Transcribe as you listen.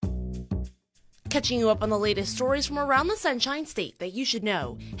Catching you up on the latest stories from around the Sunshine State that you should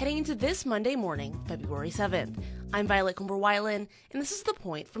know, heading into this Monday morning, February 7th. I'm Comber-Wilen, and this is The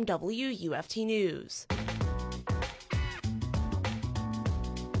Point from WUFT News.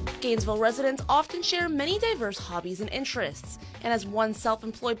 Gainesville residents often share many diverse hobbies and interests, and as one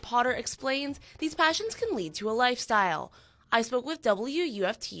self-employed potter explains, these passions can lead to a lifestyle. I spoke with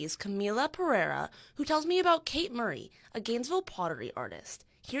WUFT's Camila Pereria, who tells me about Kate Murray, a Gainesville pottery artist.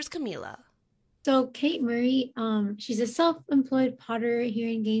 Here's Camila. So Kate Murray, she's a self-employed potter here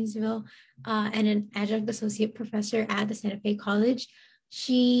in Gainesville and an adjunct associate professor at the Santa Fe College.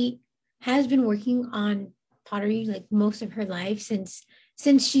 She has been working on pottery like most of her life since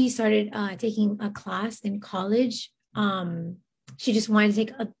she started taking a class in college. She just wanted to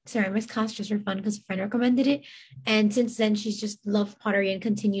take a ceramics class just for fun because a friend recommended it. And since then, she's just loved pottery and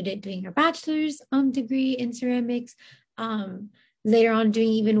continued it, doing her bachelor's degree in ceramics. Later on doing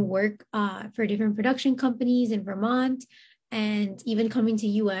even work for different production companies in Vermont, and even coming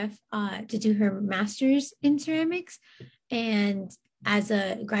to UF to do her master's in ceramics and as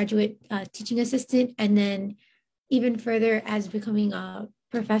a graduate teaching assistant, and then even further as becoming a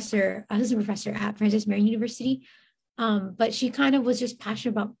assistant professor at Francis Marion University. But she kind of was just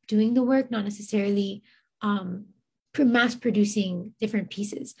passionate about doing the work, not necessarily mass producing different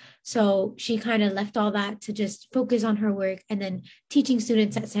pieces. So she kind of left all that to just focus on her work, and then teaching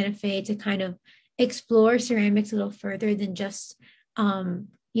students at Santa Fe to kind of explore ceramics a little further than just,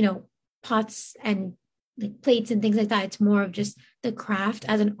 pots and like plates and things like that. It's more of just the craft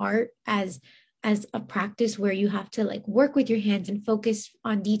as an art, as a practice where you have to like work with your hands and focus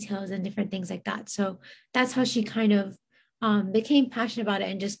on details and different things like that. So that's how she kind of became passionate about it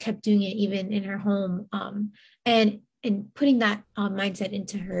and just kept doing it even in her home, and putting that mindset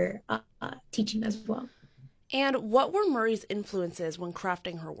into her teaching as well. And what were Murray's influences when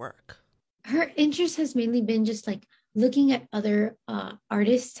crafting her work? Her interest has mainly been just like looking at other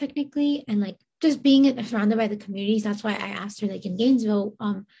artists technically, and like just being surrounded by the communities. That's why I asked her, like in Gainesville,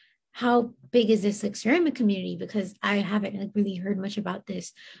 how big is this like ceramic community? Because I haven't like really heard much about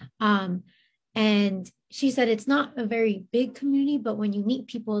this. And she said it's not a very big community, but when you meet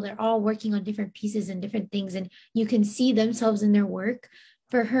people, they're all working on different pieces and different things, and you can see themselves in their work.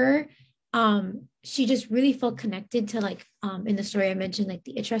 For her, she just really felt connected to like in the story I mentioned, like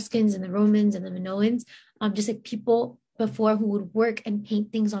the Etruscans and the Romans and the Minoans, just like people before who would work and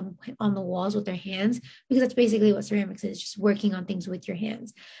paint things on the walls with their hands, because that's basically what ceramics is, just working on things with your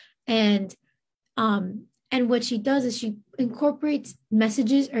hands. And what she does is she incorporates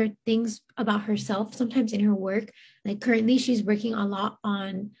messages or things about herself sometimes in her work. Like currently she's working a lot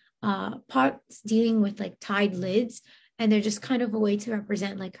on pots dealing with like tied lids. And they're just kind of a way to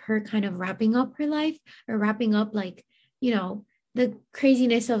represent like her kind of wrapping up her life, or wrapping up like, the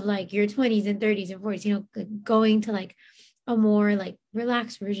craziness of like your 20s and 30s and 40s, going to like a more like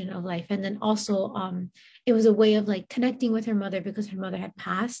relaxed version of life. And then also it was a way of like connecting with her mother, because her mother had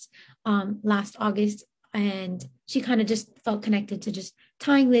passed last August. And she kind of just felt connected to just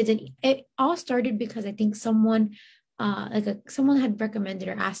tying lids. And it all started because I think someone had recommended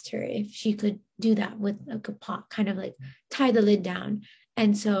or asked her if she could do that with like a pot, kind of like tie the lid down.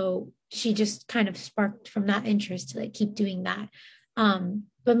 And so she just kind of sparked from that interest to like keep doing that.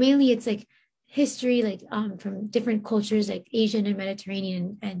 But mainly it's like history, like from different cultures, like Asian and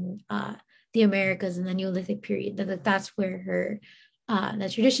Mediterranean and the Americas and the Neolithic period. That's where her the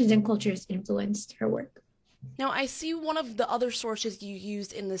traditions and cultures influenced her work. Now, I see one of the other sources you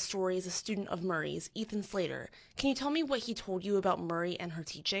used in this story is a student of Murray's, Ethan Slater. Can you tell me what he told you about Murray and her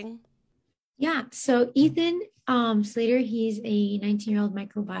teaching? Yeah, so Ethan Slater, he's a 19-year-old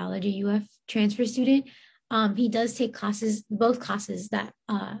microbiology UF transfer student. He does take both classes that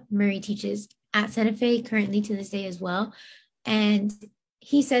Murray teaches at Santa Fe currently to this day as well. And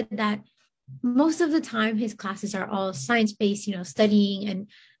he said that most of the time his classes are all science-based, studying, and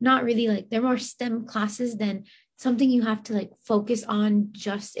not really like, they're more STEM classes than something you have to like focus on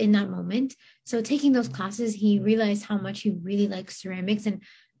just in that moment. So taking those classes, he realized how much he really likes ceramics. And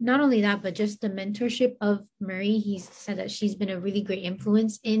not only that, but just the mentorship of Murray. He said that she's been a really great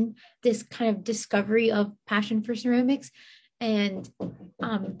influence in this kind of discovery of passion for ceramics. And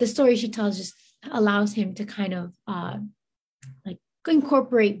the story she tells just allows him to kind of like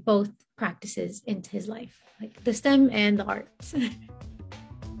incorporate both practices into his life, like the STEM and the arts.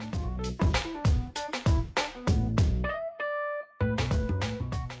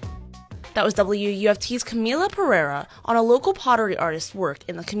 That was WUFT's Camila Pereria on a local pottery artist's work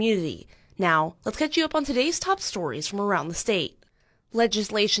in the community. Now, let's catch you up on today's top stories from around the state.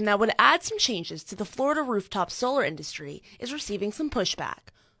 Legislation that would add some changes to the Florida rooftop solar industry is receiving some pushback.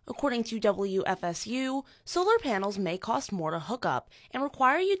 According to WFSU, solar panels may cost more to hook up and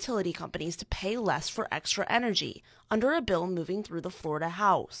require utility companies to pay less for extra energy under a bill moving through the Florida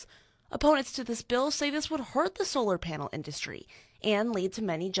House. Opponents to this bill say this would hurt the solar panel industry and lead to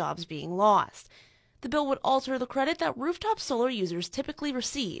many jobs being lost. The bill would alter the credit that rooftop solar users typically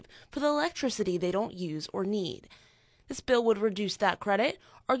receive for the electricity they don't use or need. This bill would reduce that credit,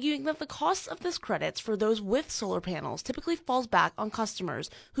 arguing that the cost of this credits for those with solar panels typically falls back on customers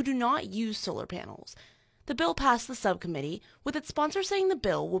who do not use solar panels. The bill passed the subcommittee, with its sponsor saying the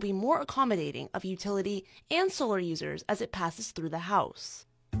bill will be more accommodating of utility and solar users as it passes through the House.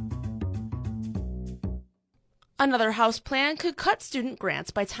 Another House plan could cut student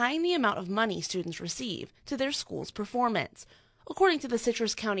grants by tying the amount of money students receive to their school's performance. According to the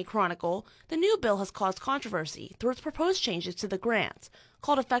Citrus County Chronicle, the new bill has caused controversy through its proposed changes to the grants,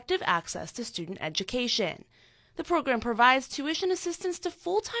 called Effective Access to Student Education. The program provides tuition assistance to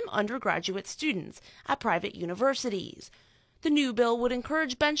full-time undergraduate students at private universities. The new bill would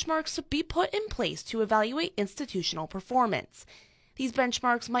encourage benchmarks to be put in place to evaluate institutional performance. These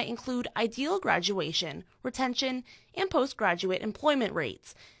benchmarks might include ideal graduation, retention, and postgraduate employment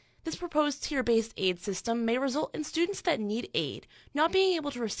rates. This proposed tier-based aid system may result in students that need aid not being able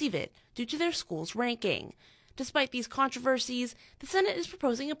to receive it due to their school's ranking. Despite these controversies, the Senate is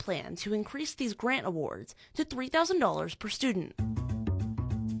proposing a plan to increase these grant awards to $3,000 per student.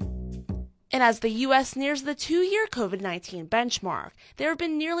 And as the U.S. nears the 2-year COVID-19 benchmark, there have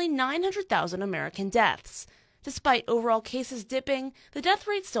been nearly 900,000 American deaths. Despite overall cases dipping, the death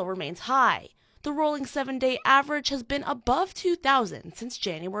rate still remains high. The rolling 7-day average has been above 2,000 since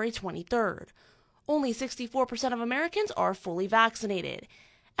January 23rd. Only 64% of Americans are fully vaccinated.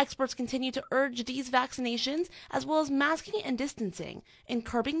 Experts continue to urge these vaccinations as well as masking and distancing in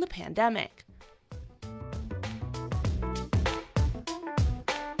curbing the pandemic.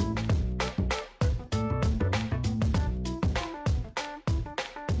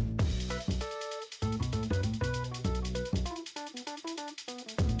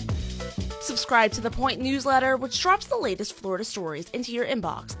 Subscribe to The Point newsletter, which drops the latest Florida stories into your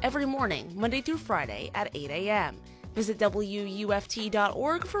inbox every morning, Monday through Friday at 8 a.m. Visit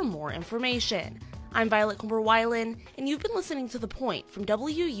WUFT.org for more information. I'm Violet Comber-Wilen, and you've been listening to The Point from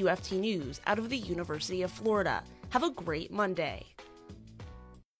WUFT News out of the University of Florida. Have a great Monday.